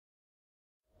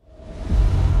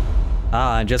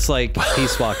And just like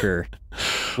Peace Walker,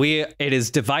 it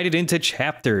is divided into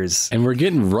chapters. And we're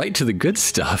getting right to the good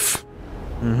stuff.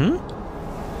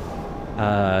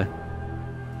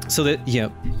 So that,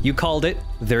 you called it.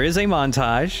 There is a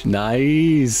montage.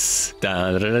 Nice.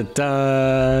 Da, da,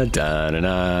 da, da, da,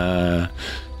 da.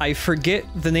 I forget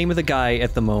the name of the guy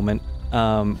at the moment,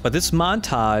 but this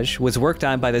montage was worked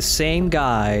on by the same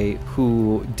guy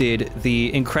who did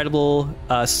the incredible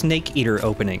Snake Eater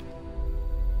opening.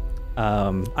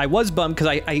 I was bummed because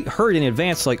I heard in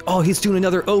advance, like, oh, he's doing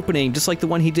another opening, just like the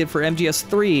one he did for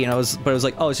MGS3, and I was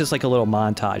like, oh, it's just like a little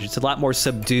montage. It's a lot more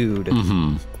subdued.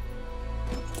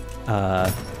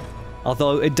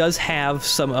 Although it does have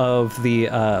some of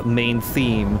the main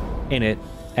theme in it,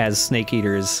 as Snake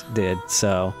Eaters did,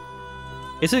 so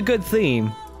it's a good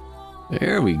theme.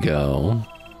 There we go.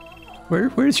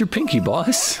 Where's your pinky,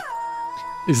 boss?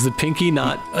 Is the pinky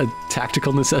not a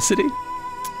tactical necessity?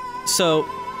 So,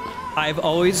 I've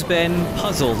always been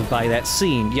puzzled by that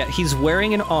scene. Yet he's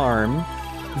wearing an arm.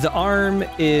 The arm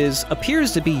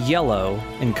appears to be yellow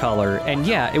in color, and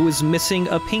yeah, it was missing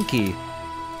a pinky.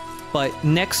 But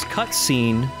next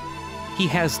cutscene, he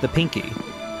has the pinky.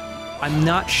 I'm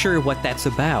not sure what that's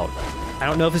about. I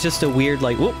don't know if it's just a weird,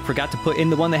 like, whoop, forgot to put in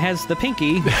the one that has the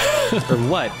pinky, or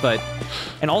what, but...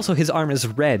 And also, his arm is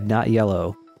red, not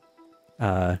yellow.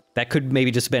 That could maybe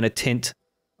just been a tint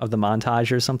of the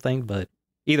montage or something, but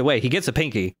either way, he gets a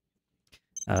pinky.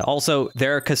 Also,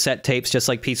 there are cassette tapes, just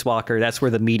like Peace Walker. That's where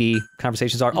the meaty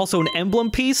conversations are. Also, an emblem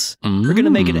piece. We're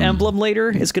gonna make an emblem later.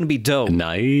 It's gonna be dope.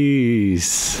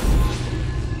 Nice.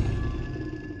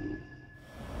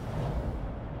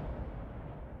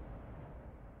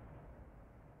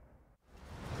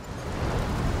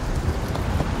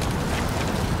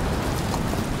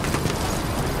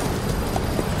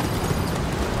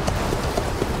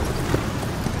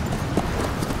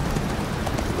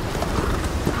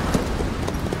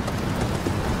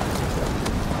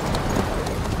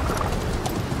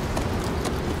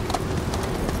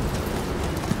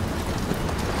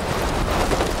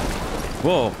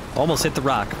 Whoa, almost hit the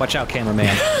rock. Watch out,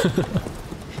 cameraman.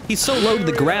 He's so low to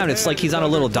the ground, it's like he's on a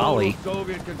little dolly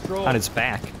on his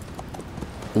back.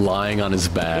 Lying on his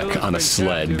back on a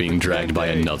sled being dragged by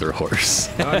another horse.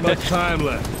 Not much time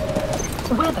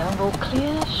left. Weather will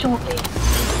clear shortly.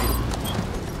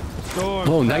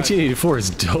 Whoa, 1984 is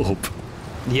dope.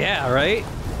 Yeah, right?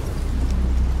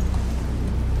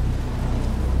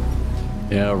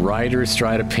 Yeah, rider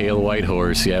astride a pale white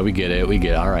horse. Yeah, we get it. We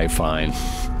get it. All right, fine.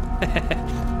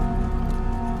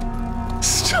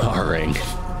 Starring.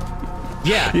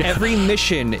 Yeah, every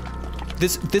mission.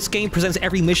 This game presents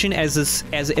every mission as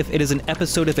if it is an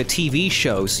episode of a TV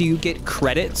show, so you get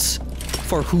credits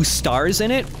for who stars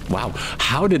in it. Wow,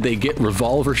 how did they get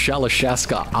Revolver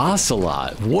Shalashaska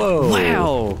Ocelot? Whoa.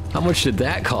 Wow. How much did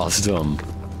that cost them?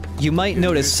 You might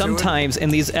notice sometimes in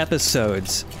these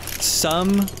episodes,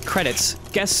 some credits,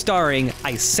 guest starring,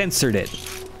 I censored it.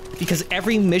 Because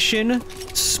every mission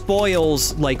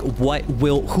spoils, like,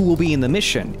 who will be in the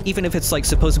mission, even if it's, like,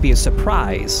 supposed to be a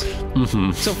surprise.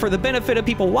 So for the benefit of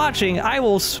people watching, I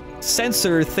will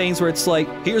censor things where it's like,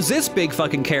 here's this big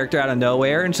fucking character out of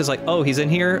nowhere, and it's just like, oh, he's in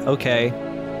here? Okay.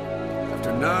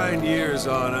 After 9 years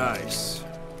on ice,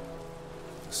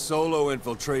 solo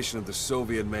infiltration of the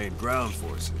Soviet main ground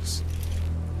forces.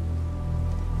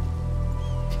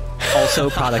 Also,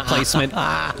 product placement.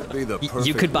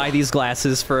 You could buy these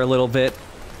glasses for a little bit.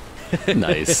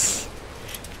 Nice.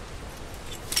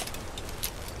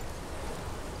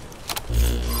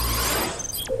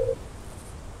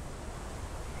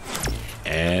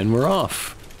 And we're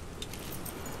off.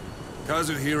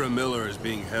 Kazuhira Miller is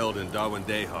being held in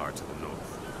Dawandehar to the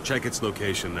north. Check its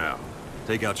location now.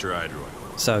 Take out your iDroid.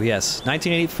 So yes,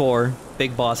 1984,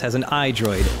 Big Boss has an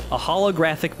iDroid, a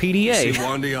holographic PDA. See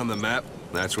Wandy on the map?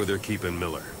 That's where they're keeping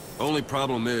Miller. Only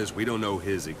problem is we don't know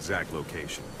his exact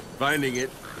location. Finding it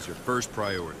is your first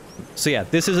priority. So yeah,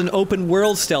 this is an open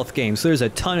world stealth game, so there's a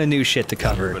ton of new shit to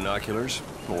cover. Binoculars,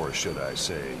 or should I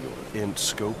say your int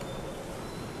scope?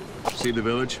 See the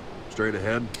village? Straight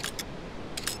ahead?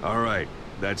 Alright,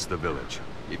 that's the village.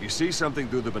 If you see something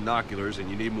through the binoculars and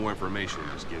you need more information,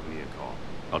 just give me a call.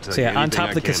 I'll tell So you yeah, on anything top I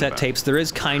of the can cassette about tapes, there is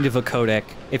kind of a codec.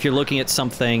 If you're looking at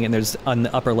something and there's on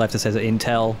the upper left it says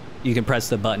Intel, you can press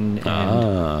the button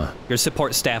and your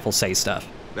support staff will say stuff.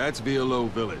 That's Violo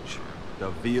Village,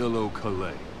 the Violo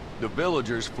Calais. The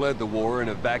villagers fled the war and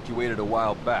evacuated a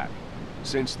while back.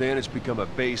 Since then, it's become a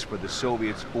base for the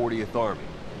Soviets' 40th Army.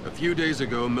 A few days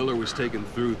ago, Miller was taken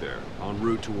through there, en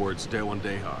route towards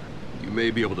Dawandehar. You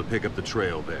may be able to pick up the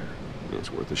trail there.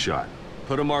 It's worth a shot.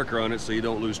 Put a marker on it so you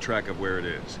don't lose track of where it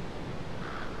is.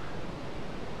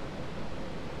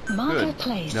 Marker Good.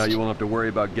 placed. Now you won't have to worry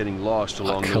about getting lost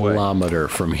along A the way. kilometer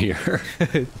from here.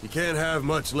 You can't have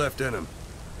much left in him.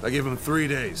 I give him 3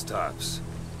 days, tops.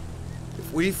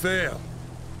 If we fail,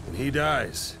 and he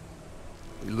dies,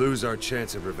 we lose our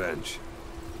chance of revenge.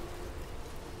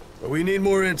 But we need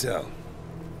more intel.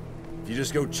 If you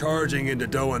just go charging into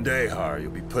Doandehar,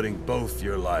 you'll be putting both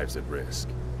your lives at risk.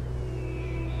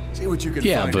 See what you can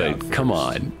Yeah, find out but come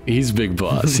first. on. He's big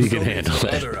boss. He can Soviets handle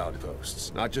have it. Other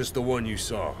outposts, not just the one you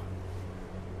saw.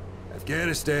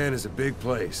 Afghanistan is a big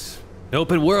place.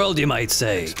 Open world, you might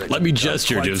say. Expect Let me you to become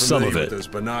gesture quite to some of familiar it. with those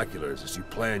binoculars as you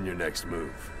plan your next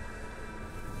move.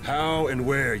 How and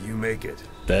where you make it.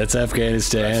 That's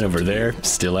Afghanistan. Over there,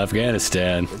 still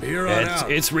Afghanistan. From here on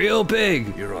out, It's real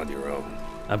big. you're on your own.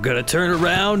 I'm gonna turn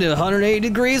around in 180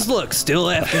 degrees. Look,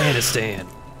 still Afghanistan.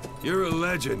 You're a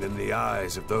legend in the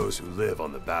eyes of those who live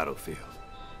on the battlefield.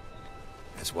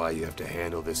 That's why you have to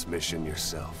handle this mission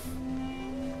yourself.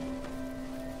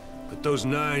 Put those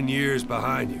 9 years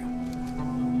behind you,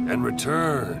 and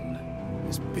return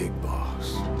as Big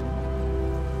Boss.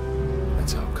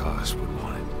 That's how Koss would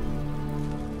want it.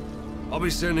 I'll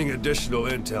be sending additional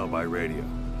intel by radio.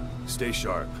 Stay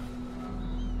sharp.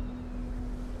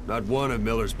 Not one of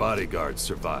Miller's bodyguards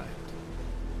survived.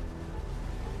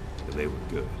 And they were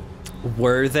good.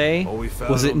 Were they? All we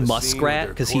found Was it on the scene were Muskrat?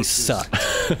 their Because he corpses. sucked.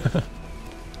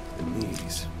 And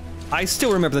these. I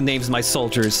still remember the names of my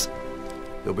soldiers.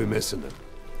 You'll be missing them.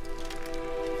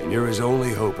 And you're his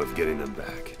only hope of getting them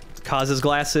back. Causes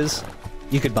glasses.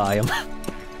 You could buy them.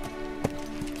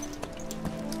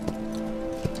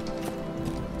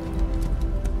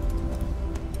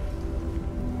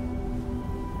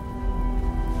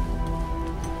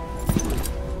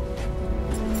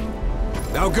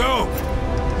 Now go!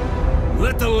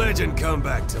 Let the legend come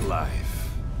back to life.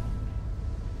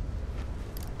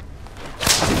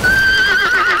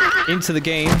 Into the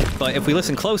game, but if we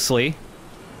listen closely...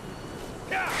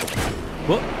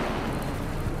 Whoop.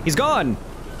 He's gone!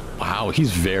 Wow,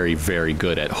 he's very, very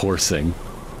good at horsing.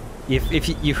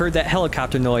 If you heard that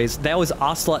helicopter noise, that was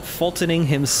Ocelot Fultoning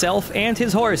himself and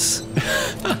his horse.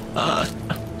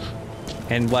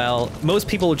 And while most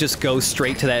people will just go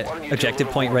straight to that objective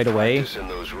point right away,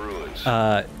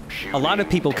 a lot of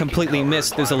people completely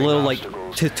miss there's a little, like,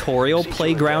 tutorial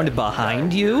playground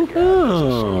behind you.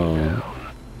 Oh.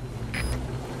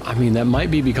 I mean, that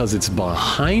might be because it's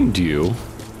behind you.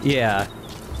 Yeah.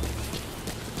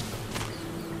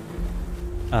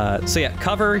 So yeah,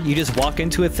 cover, you just walk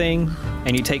into a thing,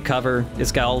 and you take cover.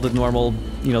 It's got all the normal,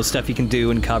 you know, stuff you can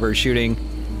do in cover shooting.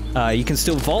 You can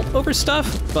still vault over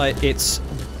stuff, but it's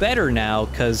better now,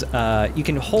 because you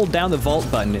can hold down the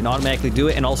vault button and automatically do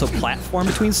it, and also platform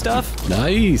between stuff.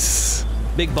 Nice.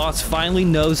 Big Boss finally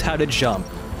knows how to jump.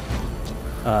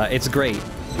 It's great.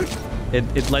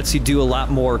 It lets you do a lot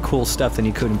more cool stuff than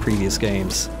you could in previous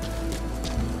games.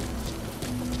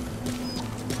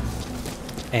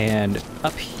 And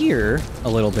up here a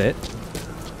little bit,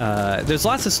 there's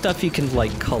lots of stuff you can,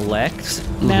 like, collect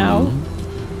now,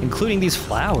 including these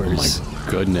flowers. Oh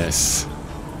my goodness.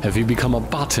 Have you become a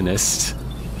botanist?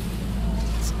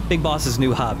 Big Boss's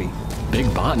new hobby.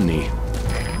 Big botany.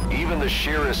 Even the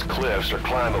sheerest cliffs are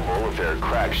climbable if there are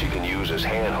cracks you can use as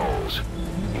handholds.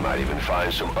 You might even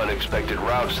find some unexpected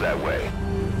routes that way.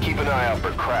 Keep an eye out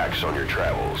for cracks on your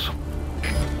travels.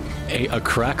 A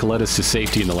crack led us to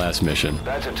safety in the last mission.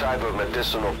 That's a type of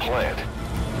medicinal plant.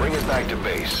 Bring it back to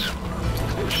base.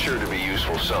 It's sure to be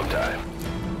useful sometime.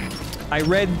 I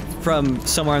read from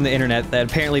somewhere on the internet that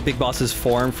apparently Big Boss's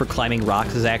form for climbing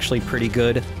rocks is actually pretty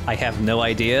good. I have no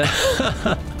idea.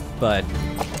 But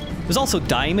there's also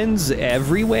diamonds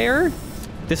everywhere.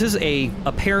 This is a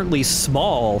apparently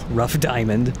small rough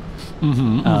diamond.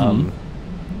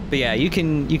 But yeah, you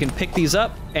can pick these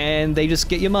up and they just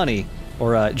get you money.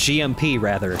 Or GMP,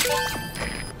 rather.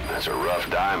 That's a rough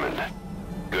diamond.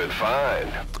 Good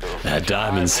find. That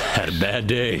diamond's had a bad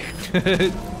day.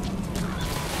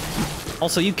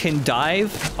 Also, you can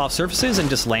dive off surfaces and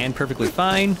just land perfectly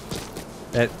fine.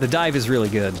 The dive is really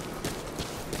good.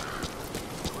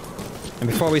 And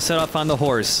before we set off on the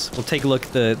horse, we'll take a look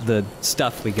at the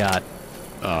stuff we got.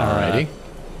 Alrighty.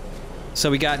 So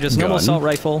we got just normal Gun. assault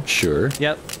rifle. Sure.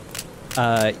 Yep.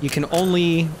 You can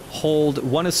only hold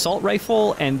one assault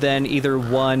rifle and then either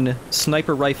one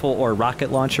sniper rifle or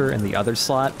rocket launcher in the other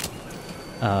slot.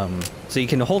 So you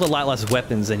can hold a lot less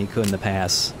weapons than you could in the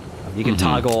past. You can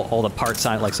toggle all the parts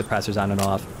on it, like suppressors on and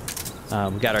off.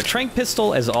 We got our tranq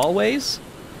pistol as always.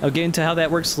 I'll get into how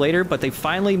that works later, but they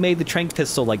finally made the tranq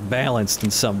pistol, like, balanced in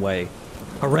some way.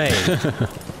 Hooray.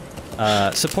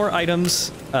 Support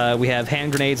items, we have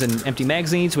hand grenades and empty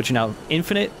magazines, which are now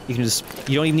infinite. You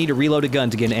don't even need to reload a gun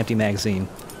to get an empty magazine.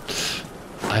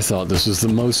 I thought this was the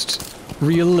most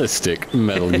realistic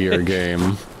Metal Gear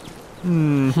game.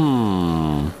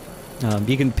 You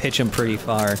can pitch them pretty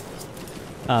far.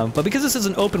 But because this is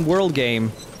an open world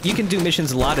game, you can do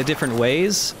missions a lot of different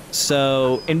ways.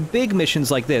 So in big missions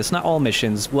like this, not all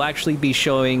missions, we'll actually be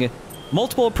showing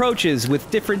multiple approaches with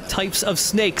different types of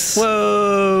snakes.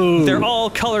 Whoa! They're all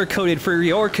color-coded for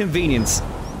your convenience.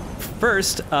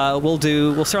 First,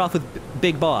 we'll start off with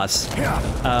Big Boss.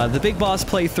 The Big Boss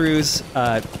playthroughs,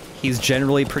 he's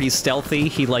generally pretty stealthy.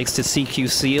 He likes to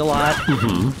CQC a lot.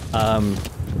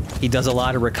 He does a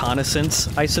lot of reconnaissance,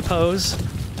 I suppose.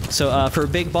 So for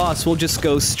Big Boss, we'll just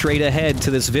go straight ahead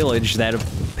to this village that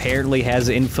apparently has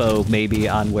info maybe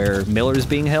on where Miller's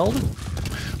being held.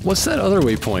 What's that other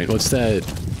waypoint? What's that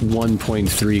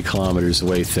 1.3 kilometers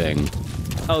away thing?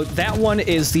 Oh, that one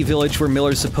is the village where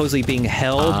Miller's supposedly being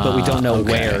held, but we don't know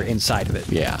where inside of it.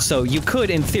 Yeah. So you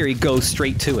could, in theory, go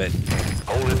straight to it.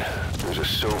 Hold it. There's a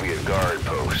Soviet guard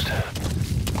post.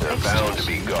 They're bound to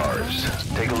be guards.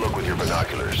 Take a look with your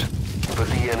binoculars. Put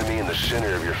the enemy in the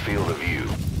center of your field of view.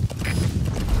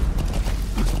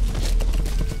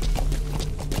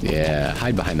 Yeah,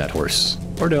 hide behind that horse.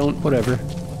 Or don't, whatever.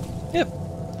 Yep.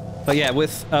 But yeah,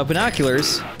 with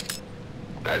binoculars...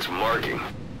 That's marking.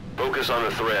 Focus on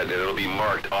a thread and it'll be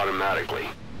marked automatically.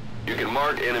 You can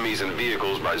mark enemies and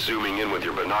vehicles by zooming in with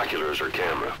your binoculars or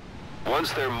camera.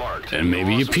 Once they're marked... And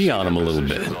maybe you pee on them a little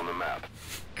bit. On the map.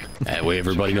 That way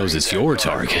everybody knows it's your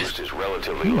target. Post is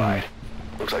relatively light.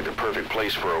 Looks like the perfect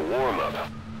place for a warm-up.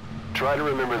 Try to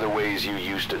remember the ways you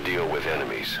used to deal with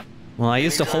enemies. Well, I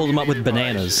used to hold them up with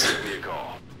bananas.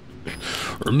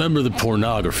 Remember the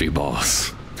pornography,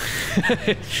 boss.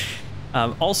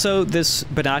 Also, this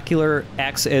binocular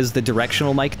acts as the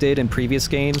directional mic did in previous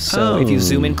games, so if you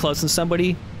zoom in close on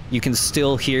somebody, you can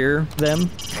still hear them.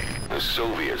 A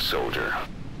Soviet soldier.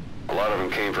 A lot of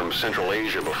them came from Central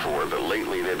Asia before, but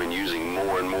lately they've been using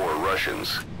more and more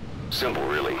Russians. Simple,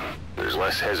 really. There's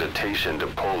less hesitation to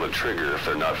pull the trigger if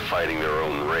they're not fighting their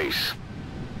own race.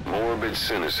 Morbid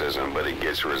cynicism, but it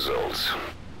gets results.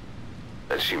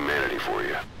 That's humanity for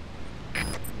you.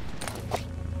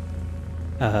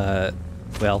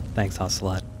 Well, thanks,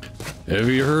 Ocelot. Have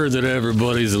you heard that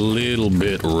everybody's a little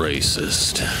bit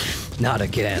racist? Not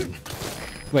again.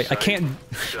 Wait, I can't...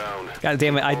 Down. God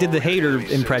damn it, I did the hater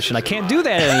impression. I can't do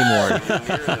that anymore.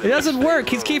 It doesn't work.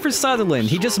 He's Kiefer Sutherland.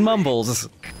 He just mumbles.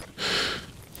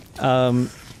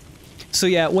 So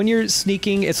yeah, when you're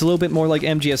sneaking, it's a little bit more like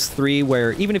MGS3,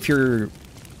 where even if you're,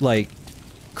 like,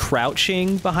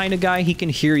 crouching behind a guy, he can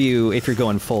hear you if you're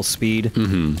going full speed.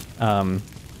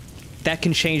 That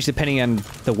can change depending on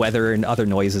the weather and other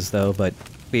noises, though, but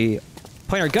we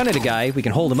point our gun at a guy, we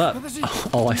can hold him up.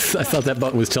 Oh, I thought that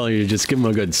button was telling you to just give him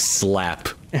a good slap.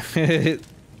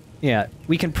 Yeah,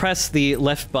 we can press the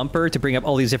left bumper to bring up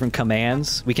all these different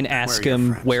commands. We can ask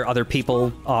him where other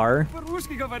people are.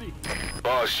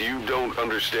 Boss, you don't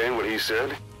understand what he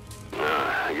said?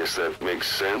 I guess that makes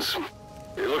sense.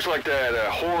 It looks like that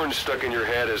horn stuck in your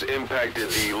head has impacted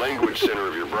the language center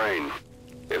of your brain.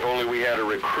 If only we had a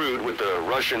recruit with the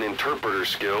Russian interpreter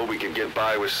skill, we could get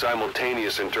by with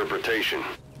simultaneous interpretation.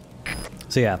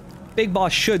 So yeah, Big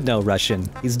Boss should know Russian.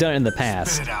 He's done it in the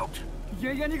past.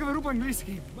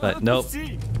 But nope,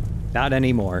 not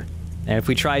anymore. And if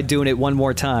we tried doing it one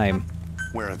more time...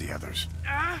 Where are the others?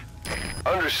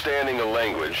 Understanding a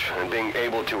language and being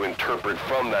able to interpret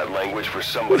from that language for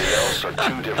somebody else are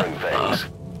two different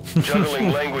things.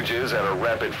 Juggling languages at a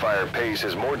rapid-fire pace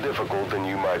is more difficult than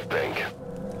you might think.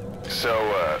 So,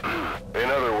 in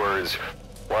other words,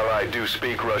 while I do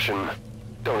speak Russian,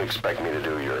 don't expect me to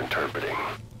do your interpreting.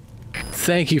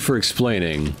 Thank you for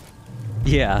explaining.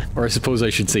 Yeah. Or I suppose I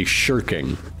should say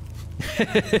shirking.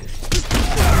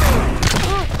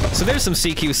 So there's some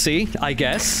CQC, I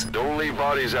guess. Don't leave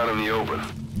bodies out in the open.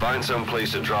 Find some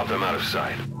place to drop them out of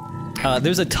sight.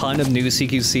 There's a ton of new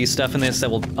CQC stuff in this that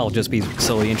I'll just be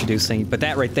slowly introducing, but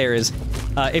that right there is,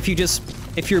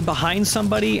 if you're behind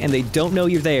somebody and they don't know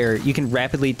you're there, you can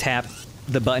rapidly tap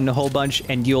the button a whole bunch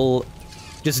and you'll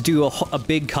just do a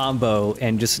big combo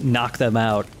and just knock them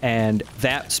out, and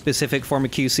that specific form of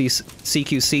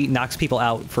CQC knocks people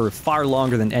out for far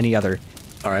longer than any other.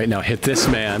 All right, now hit this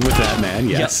man with that man,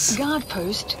 yes. Guard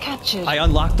post captured. I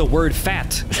unlocked the word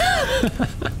fat.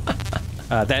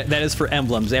 That is for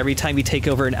emblems. Every time you take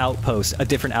over an outpost, a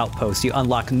different outpost, you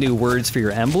unlock new words for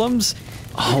your emblems.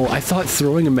 Oh, I thought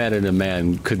throwing a man at a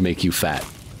man could make you fat.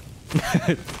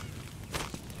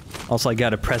 Also, I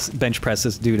gotta bench press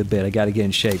this dude a bit. I gotta get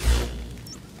in shape.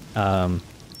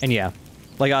 And yeah,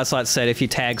 like Ocelot said, if you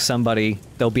tag somebody,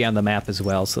 they'll be on the map as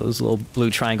well. So those little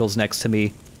blue triangles next to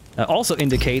me also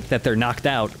indicate that they're knocked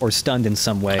out or stunned in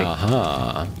some way.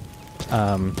 Uh-huh.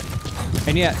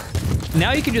 And yeah,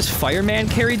 now you can just fireman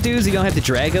carry dudes. You don't have to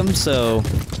drag them, so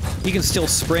you can still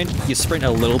sprint. You sprint a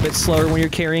little bit slower when you're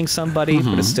carrying somebody,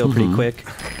 but it's still pretty quick.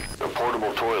 A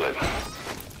portable toilet.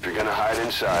 If you're gonna hide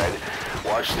inside,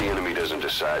 watch the enemy doesn't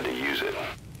decide to use it.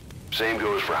 Same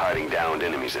goes for hiding downed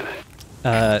enemies in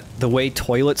it. The way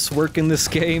toilets work in this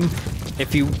game,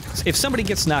 if somebody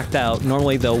gets knocked out,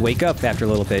 normally they'll wake up after a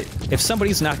little bit. If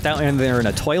somebody's knocked out and they're in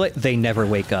a toilet, they never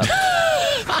wake up.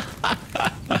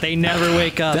 They never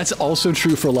wake up. That's also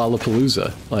true for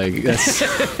Lollapalooza. Like,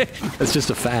 that's just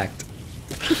a fact.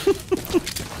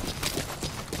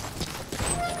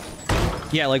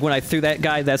 Yeah, like when I threw that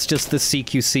guy, that's just the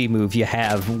CQC move you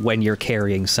have when you're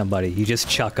carrying somebody. You just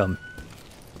chuck them.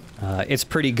 It's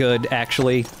pretty good,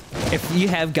 actually. If you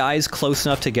have guys close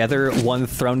enough together, one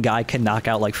thrown guy can knock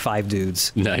out like 5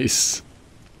 dudes. Nice.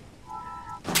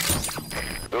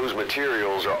 Those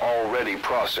materials are already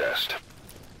processed.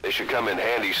 They should come in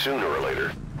handy sooner or later.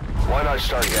 Why not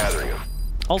start gathering them?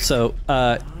 Also,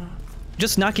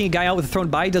 just knocking a guy out with a thrown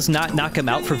body does not knock him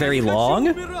out for very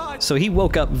long, so he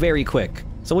woke up very quick.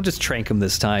 So we'll just trank him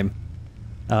this time.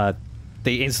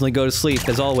 They instantly go to sleep,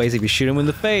 as always, if you shoot him in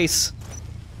the face.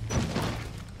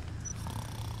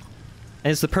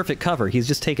 And it's the perfect cover. He's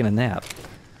just taking a nap.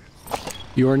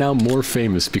 You are now more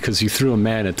famous because you threw a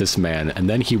man at this man, and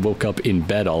then he woke up in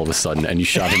bed all of a sudden, and you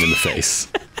shot him in the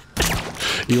face.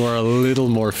 You are a little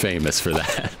more famous for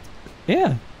that.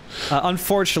 Yeah.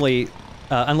 Unfortunately,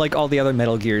 unlike all the other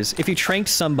Metal Gears, if you tranked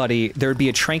somebody, there would be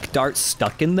a trank dart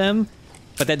stuck in them,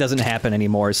 but that doesn't happen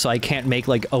anymore, so I can't make,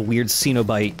 like, a weird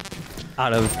Cenobite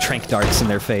out of trank darts in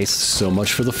their face. So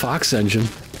much for the Fox engine.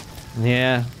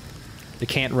 Yeah. They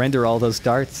can't render all those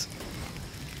darts.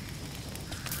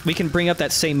 We can bring up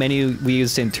that same menu we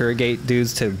used to interrogate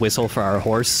dudes to whistle for our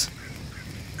horse.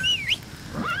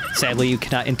 Sadly, you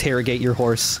cannot interrogate your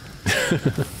horse.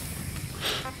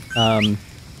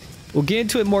 We'll get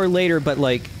into it more later, but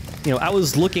like, you know, I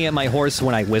was looking at my horse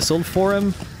when I whistled for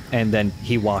him, and then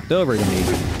he walked over to me.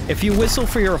 If you whistle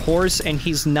for your horse and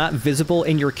he's not visible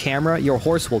in your camera, your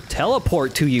horse will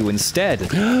teleport to you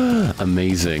instead.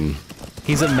 Amazing.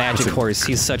 He's a magic horse.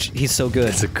 He's so good.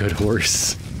 It's a good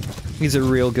horse. He's a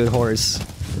real good horse.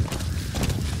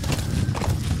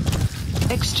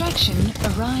 Extraction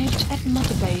arrived at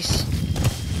Mother Base.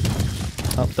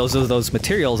 Oh, those are those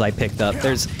materials I picked up.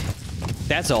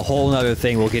 That's a whole nother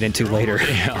thing we'll get into later.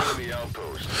 Yeah.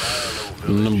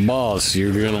 Boss,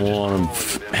 you're gonna want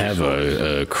to have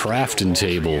a crafting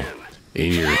table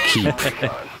in your keep.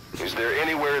 Is there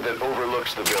anywhere that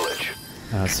overlooks the village?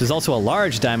 So there's also a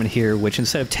large diamond here, which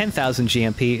instead of 10,000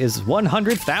 GMP is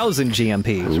 100,000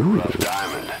 GMP. It's a rough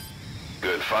diamond.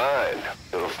 Good find.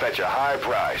 It'll fetch a high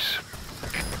price.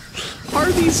 Are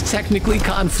these technically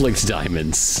conflict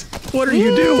diamonds? What are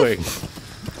you doing?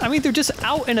 I mean, they're just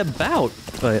out and about,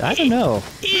 but I don't know.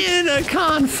 In a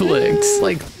conflict,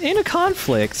 like In a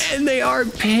conflict. and they are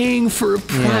paying for a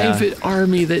private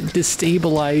army that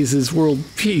destabilizes world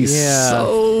peace. Yeah.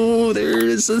 So there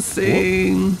is a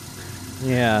thing.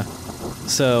 Yeah.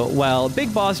 So, while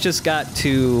Big Boss just got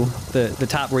to the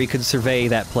top where he could survey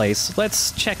that place,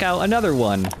 let's check out another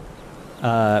one.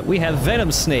 We have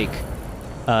Venom Snake.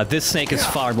 This snake is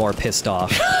far more pissed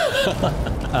off.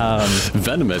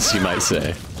 Venomous, you might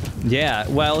say. Yeah,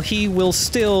 well, he will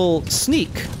still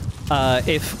sneak.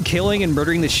 If killing and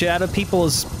murdering the shit out of people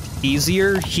is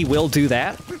easier, he will do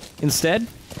that instead.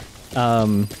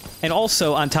 And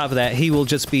also, on top of that, he will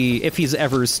just be, if he's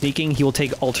ever sneaking, he will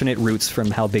take alternate routes from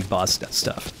how Big Boss does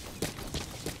stuff.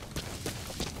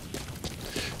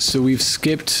 So we've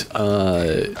skipped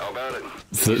the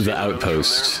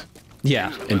outpost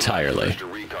Yeah. entirely.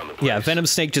 Yeah, Venom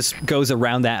Snake just goes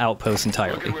around that outpost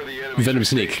entirely. Venom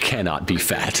Snake cannot be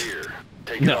fat.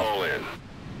 Take No. it all in.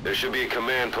 There should be a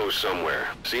command post somewhere.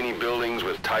 See any buildings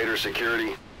with tighter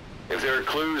security? If there are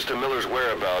clues to Miller's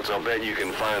whereabouts, I'll bet you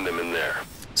can find them in there.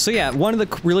 So yeah, one of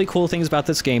the really cool things about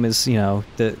this game is, you know,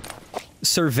 the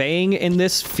surveying in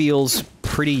this feels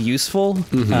pretty useful.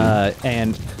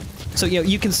 And so, you know,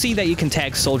 you can see that you can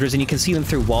tag soldiers and you can see them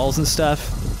through walls and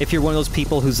stuff. If you're one of those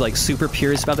people who's like super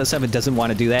purist about that stuff and doesn't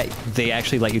want to do that, they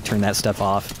actually let you turn that stuff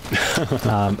off.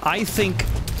 I think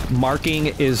marking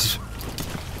is...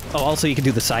 Oh, also you can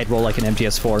do the side roll like an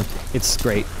MGS4. It's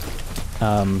great.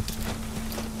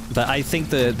 But I think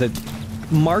the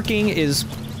marking is,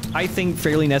 I think,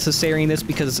 fairly necessary in this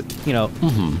because, you know,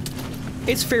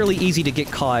 it's fairly easy to get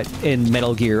caught in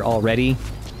Metal Gear already.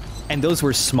 and those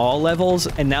were small levels,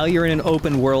 and now you're in an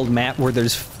open world map where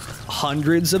there's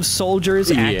hundreds of soldiers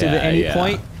active at any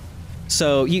point.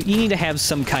 So you need to have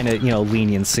some kind of,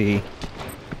 leniency.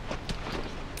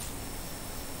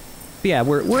 But yeah,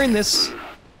 we're in this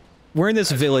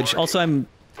village. Also,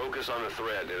 Focus on the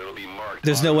thread and it'll be marked.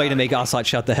 there's no way to make Ocelot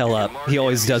shut the hell up. He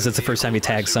always does it the first time he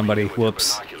tags somebody.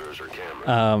 Whoops.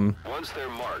 Once they're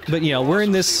marked, But we're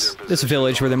in this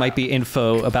village where there might be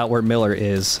info about where Miller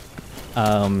is.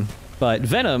 But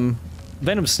Venom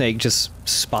Snake just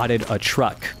spotted a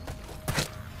truck.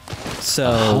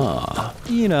 So,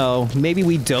 maybe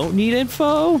we don't need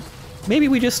info. Maybe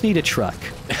we just need a truck.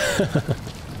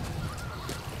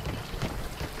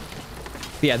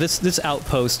 Yeah, this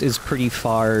outpost is pretty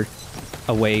far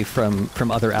away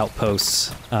from other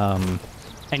outposts.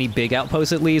 Any big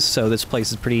outposts, at least. So this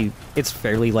place is it's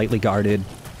fairly lightly guarded.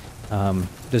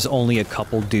 There's only a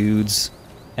couple dudes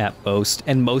at most,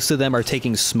 and most of them are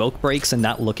taking smoke breaks and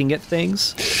not looking at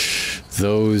things.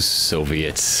 Those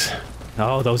Soviets.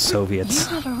 Oh, those Soviets.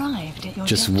 You have arrived at your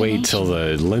Just wait till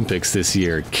the Olympics this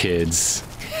year, kids.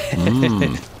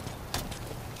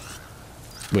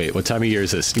 Wait, what time of year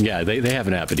is this? Yeah, they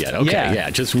haven't happened yet. Okay, yeah,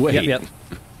 just wait. Yep.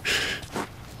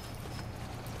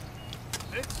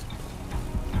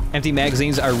 Empty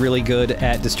magazines are really good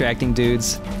at distracting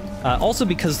dudes. Also,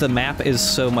 because the map is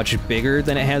so much bigger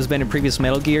than it has been in previous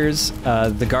Metal Gears,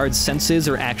 the guard's senses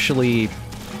are actually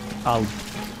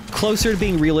closer to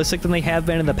being realistic than they have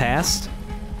been in the past.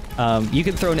 You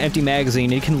can throw an empty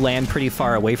magazine, you can land pretty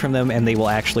far away from them, and they will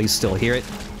actually still hear it.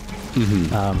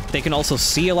 They can also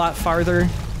see a lot farther,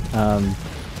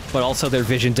 but also their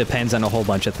vision depends on a whole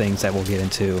bunch of things that we'll get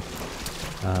into.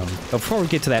 But before we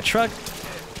get to that truck,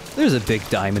 there's a big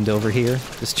diamond over here,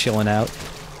 just chilling out.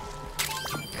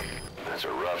 That's a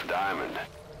rough diamond.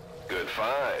 Good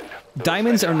find.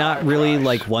 Diamonds are not really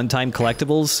like one-time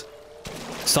collectibles,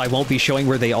 so I won't be showing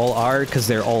where they all are because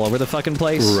they're all over the fucking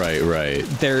place. Right.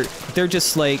 They're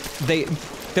just like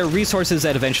they're resources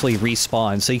that eventually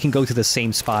respawn, so you can go to the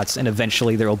same spots and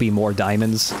eventually there will be more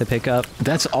diamonds to pick up.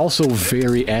 That's also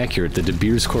very accurate. The De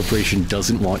Beers Corporation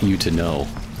doesn't want you to know.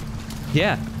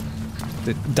 Yeah.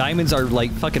 The diamonds are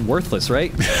like fucking worthless,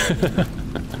 right?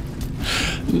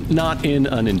 Not in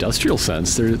an industrial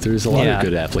sense. There's a lot of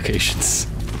good applications.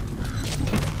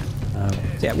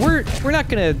 Yeah, we're not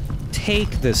gonna take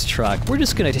this truck. We're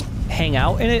just gonna hang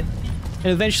out in it, and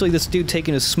eventually this dude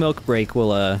taking a smoke break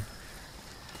will,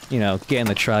 get in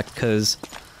the truck, because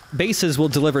bases will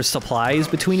deliver supplies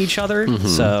between each other,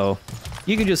 so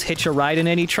you can just hitch a ride in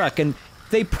any truck, and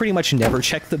they pretty much never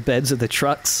check the beds of the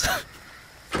trucks.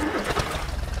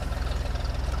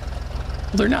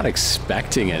 They're not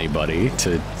expecting anybody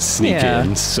to sneak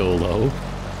in solo.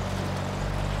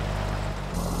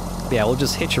 Yeah, we'll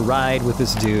just hitch a ride with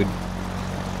this dude.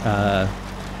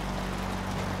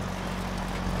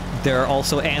 There are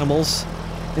also animals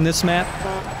in this map,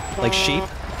 like sheep.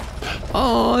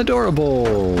 Oh,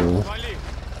 adorable.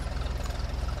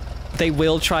 They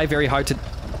will try very hard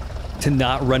to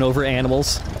not run over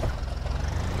animals.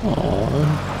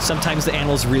 Aww. Sometimes the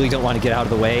animals really don't want to get out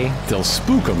of the way. They'll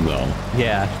spook them, though.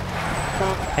 Yeah.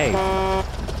 Hey.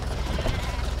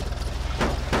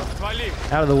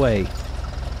 Out of the way.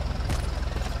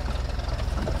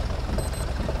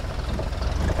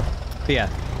 But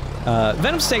yeah.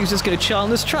 Venom Snake's just gonna chill on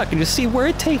this truck and just see where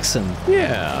it takes him.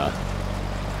 Yeah.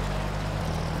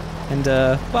 And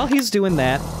while he's doing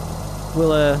that,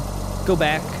 we'll go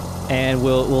back and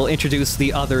we'll introduce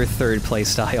the other third play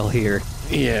style here.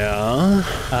 Yeah.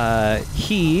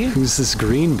 Who's this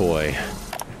green boy?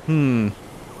 Green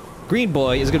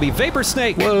boy is gonna be Vapor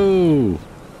Snake! Whoa!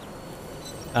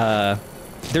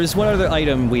 There's one other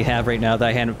item we have right now that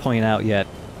I hadn't pointed out yet.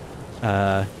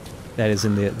 That is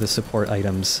in the support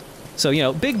items.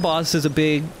 So, Big Boss is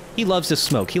he loves to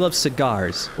smoke. He loves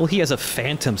cigars. Well, he has a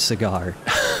phantom cigar.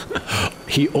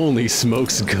 He only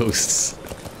smokes ghosts.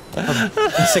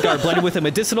 A cigar blended with a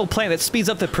medicinal plant that speeds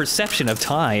up the perception of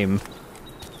time.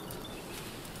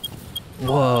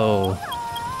 Whoa.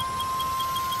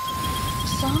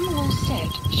 Sun will set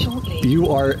shortly.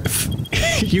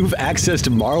 You've accessed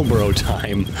Marlboro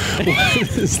time. What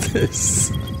is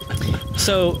this?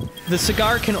 So, the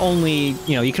cigar can only,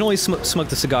 you can only smoke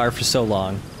the cigar for so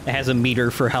long. It has a meter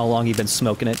for how long you've been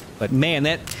smoking it. But man,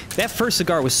 that first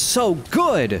cigar was so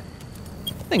good! I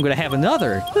think I'm gonna have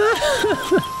another.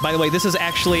 By the way, this is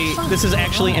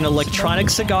actually an electronic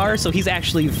cigar, so he's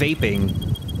actually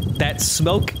vaping. That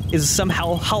smoke is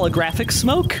somehow holographic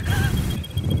smoke?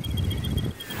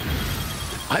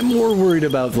 I'm more worried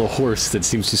about the horse that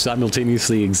seems to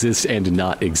simultaneously exist and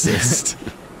not exist.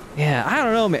 Yeah, I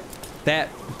don't know, man.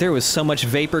 there was so much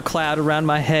vapor cloud around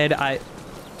my head. I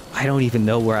don't even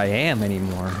know where I am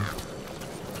anymore.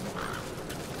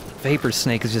 Vapor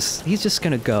Snake is he's just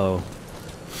gonna go.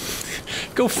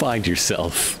 Go find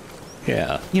yourself.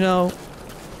 Yeah. You know,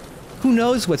 who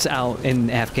knows what's out in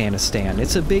Afghanistan?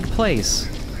 It's a big place.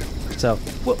 So,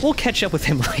 we'll catch up with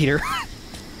him later.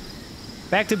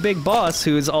 Back to Big Boss,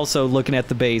 who is also looking at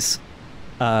the base.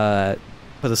 But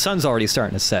the sun's already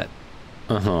starting to set.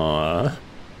 Uh-huh.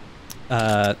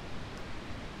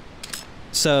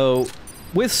 So,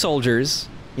 with soldiers,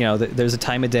 you know, there's a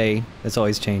time of day that's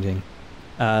always changing.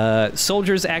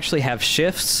 Soldiers actually have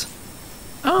shifts.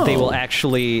 Oh. They will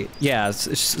actually,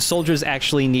 soldiers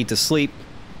actually need to sleep.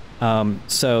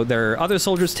 So there are other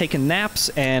soldiers taking naps,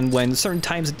 and when certain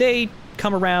times of day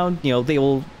come around, you know, they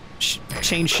will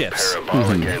change shifts.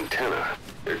 Parabolic antenna.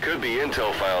 There could be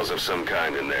intel files of some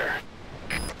kind in there.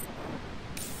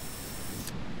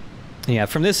 Yeah,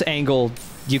 from this angle,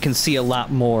 you can see a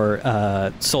lot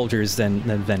more soldiers than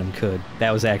Venom could.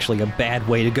 That was actually a bad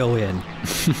way to go in.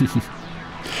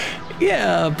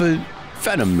 Yeah, but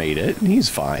Venom made it. He's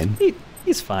fine.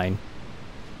 He's fine.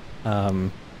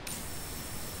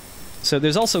 So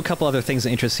there's also a couple other things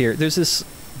of interest here. There's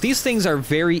these things are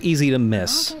very easy to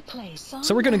miss.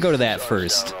 So we're going to go to that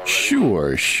first.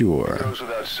 Sure. It goes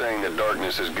without saying that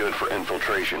darkness is good for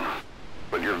infiltration,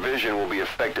 but your vision will be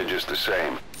affected just the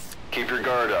same. Keep your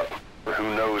guard up, or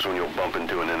who knows when you'll bump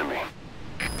into an enemy.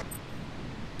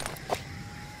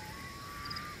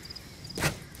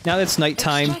 Now that it's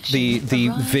nighttime, the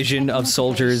vision of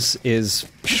soldiers is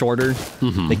shorter.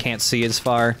 They can't see as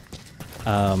far.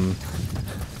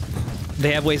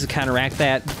 They have ways to counteract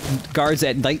that. Guards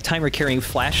at nighttime are carrying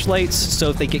flashlights, so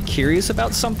if they get curious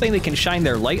about something, they can shine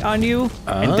their light on you,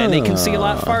 and then they can see a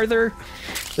lot farther.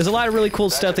 There's a lot of really cool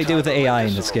stuff they do with the AI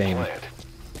in this game.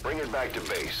 Bring it back to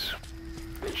base.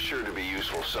 It's sure to be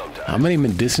useful sometime. How many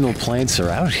medicinal plants are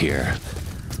out here?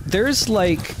 There's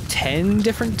like 10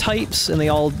 different types, and they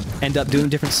all end up doing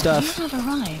different stuff. You have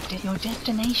arrived at your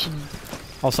destination.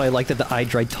 Also, I like that the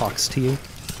iDroid talks to you.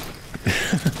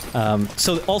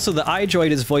 So also the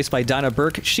iDroid is voiced by Donna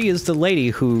Burke. She is the lady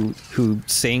who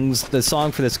sings the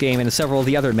song for this game and several of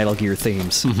the other Metal Gear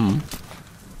themes.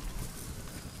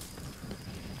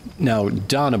 Now,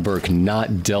 Donna Burke,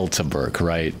 not Delta Burke,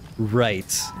 right?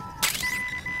 Right.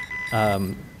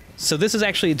 So this is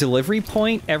actually a delivery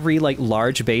point. Every like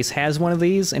large base has one of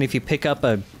these, and if you pick up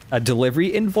a delivery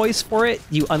invoice for it,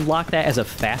 you unlock that as a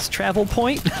fast travel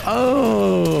point.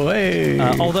 Oh, hey.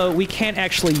 Although we can't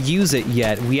actually use it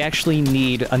yet, we actually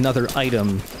need another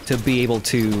item to be able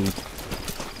to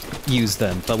use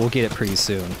them, but we'll get it pretty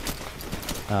soon.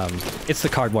 It's the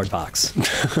cardboard box.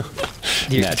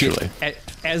 Naturally.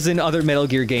 As in other Metal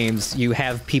Gear games, you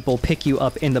have people pick you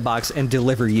up in the box and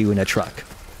deliver you in a truck.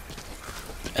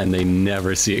 And they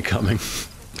never see it coming.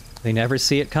 They never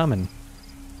see it coming.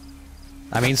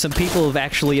 I mean, some people have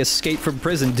actually escaped from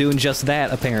prison doing just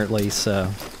that, apparently,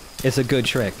 so it's a good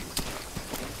trick.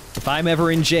 If I'm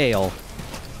ever in jail,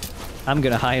 I'm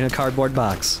gonna hide in a cardboard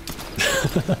box.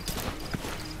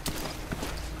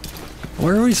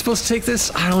 Where are we supposed to take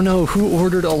this? I don't know. Who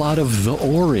ordered a lot of the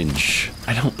orange?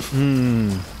 I don't...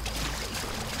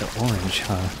 The orange,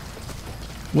 huh?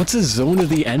 What's the zone of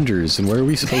the Enders, and where are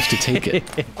we supposed to take it?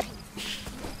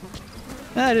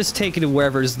 Just take it to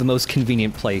wherever's the most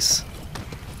convenient place.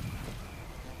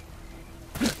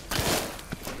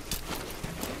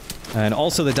 And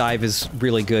also the dive is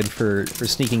really good for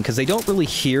sneaking, because they don't really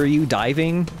hear you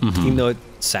diving, even though it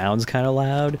sounds kind of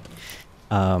loud.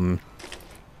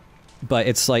 But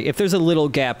it's like, if there's a little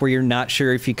gap where you're not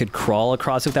sure if you could crawl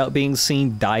across without being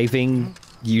seen, diving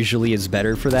usually is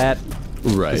better for that.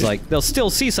 Right. It's like, they'll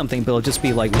still see something, but it'll just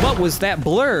be like, what was that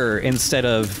blur? Instead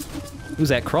of, who's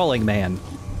that crawling man?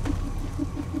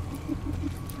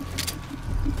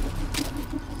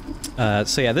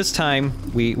 So yeah, this time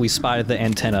we spotted the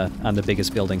antenna on the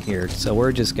biggest building here. So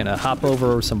we're just gonna hop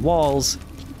over some walls,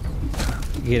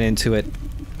 get into it.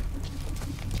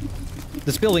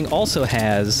 This building also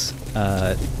has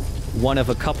one of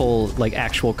a couple like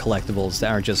actual collectibles that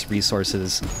aren't just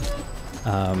resources.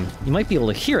 You might be able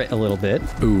to hear it a little bit.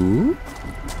 Ooh.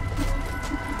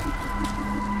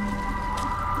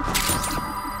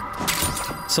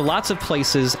 So lots of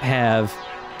places have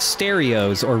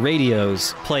stereos or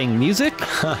radios playing music.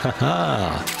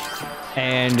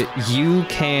 And you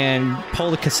can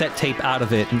pull the cassette tape out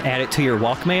of it and add it to your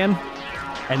Walkman.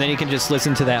 And then you can just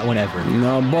listen to that whenever.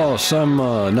 Now, boss, I'm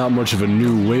not much of a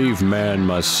new wave man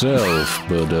myself,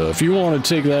 but if you want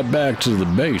to take that back to the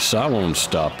base, I won't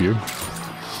stop you.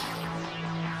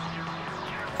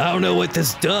 I don't know what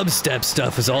this dubstep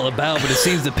stuff is all about, but it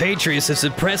seems the Patriots have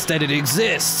suppressed that it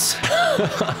exists.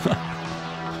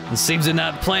 It seems they're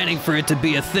not planning for it to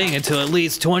be a thing until at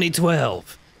least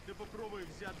 2012.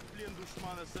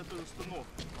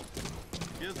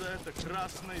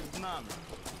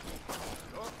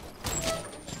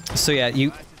 So yeah,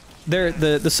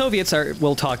 the Soviets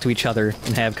will talk to each other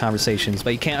and have conversations,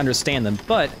 but you can't understand them.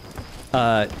 But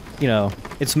you know,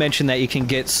 it's mentioned that you can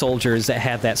get soldiers that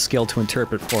have that skill to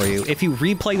interpret for you. If you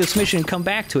replay this mission and come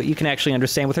back to it, you can actually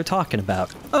understand what they're talking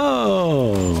about.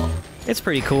 Oh, it's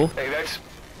pretty cool. Hey, that's...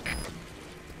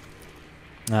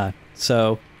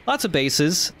 So lots of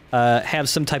bases have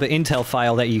some type of intel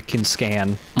file that you can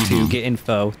scan to get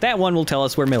info. That one will tell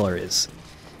us where Miller is.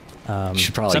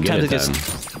 Should probably sometimes get it it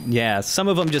just, yeah, some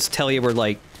of them just tell you where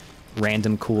like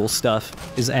random cool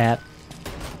stuff is at.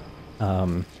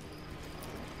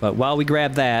 But while we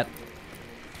grab that,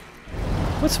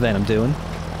 what's Venom doing?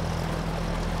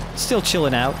 Still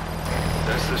chilling out.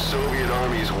 That's the Soviet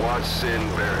Army's Watson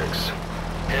barracks.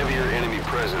 Heavier enemy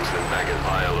presence than back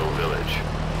at ILO village.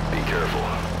 Be careful.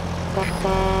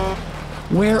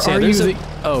 Where So, are there's you?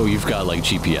 Oh, you've got like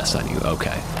GPS on you.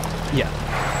 Okay. Yeah.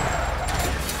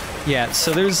 Yeah,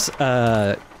 so there's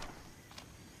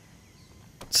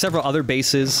several other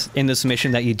bases in this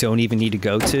mission that you don't even need to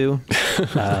go to,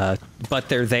 but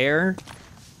they're there.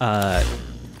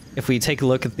 If we take a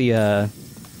look at the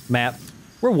map,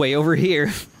 we're way over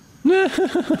here.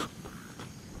 And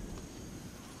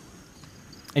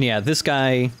yeah, this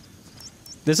guy,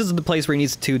 this is the place where he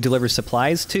needs to deliver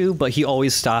supplies to, but he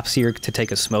always stops here to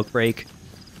take a smoke break.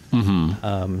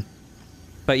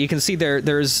 But you can see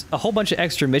there's a whole bunch of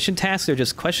extra mission tasks. They're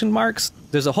just question marks.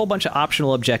 There's a whole bunch of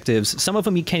optional objectives. Some of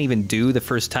them you can't even do the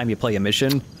first time you play a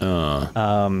mission.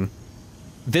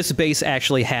 This base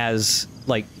actually has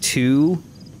like 2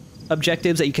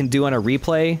 objectives that you can do on a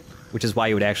replay, which is why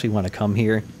you would actually want to come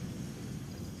here.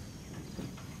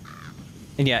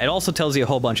 And yeah, it also tells you a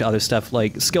whole bunch of other stuff,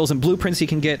 like skills and blueprints you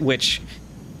can get, which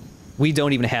we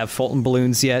don't even have Fulton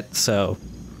balloons yet, so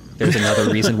there's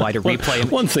another reason why to replay them.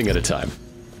 One thing at a time.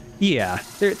 Yeah,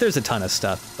 there's a ton of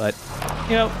stuff, but,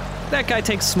 you know, that guy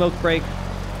takes smoke break.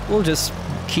 We'll just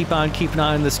keep on keeping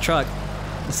on in this truck.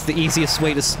 It's the easiest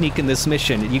way to sneak in this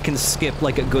mission. You can skip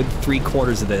like a good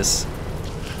 3/4 of this.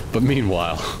 But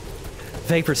meanwhile...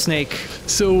 Vapor Snake.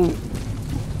 So...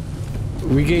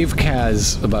 we gave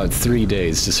Kaz about 3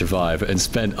 days to survive and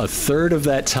spent a third of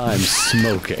that time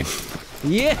smoking.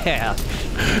 Yeah!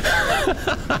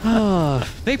 Oh,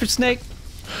 Vapor Snake.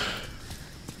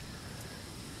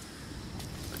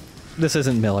 This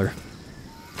isn't Miller.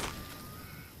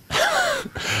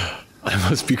 I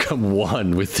must become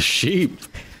one with the sheep.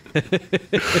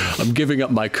 I'm giving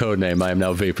up my code name. I am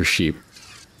now Vapor Sheep.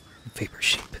 Vapor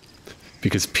Sheep.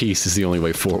 Because peace is the only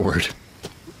way forward.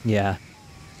 Yeah.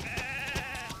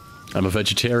 I'm a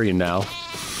vegetarian now.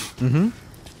 I'm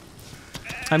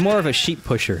more of a sheep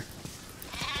pusher.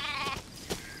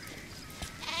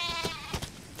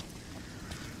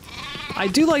 I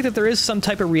do like that there is some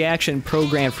type of reaction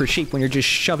programmed for sheep when you're just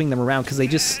shoving them around, because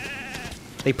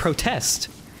they protest,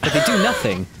 but they do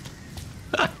nothing.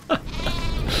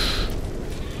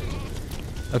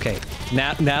 Okay,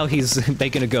 now he's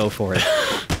making a go for it.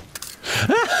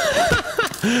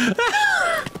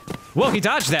 Whoa, he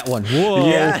dodged that one. Whoa.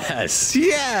 Yes,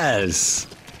 yes.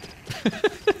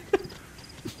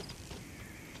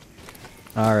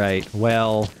 All right,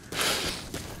 well.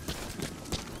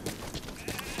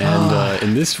 And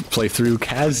in this playthrough,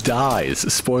 Kaz dies.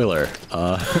 Spoiler.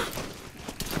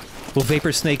 Will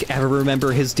Vapor Snake ever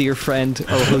remember his dear friend,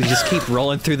 or will he just keep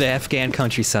rolling through the Afghan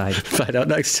countryside? Find out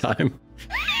next time.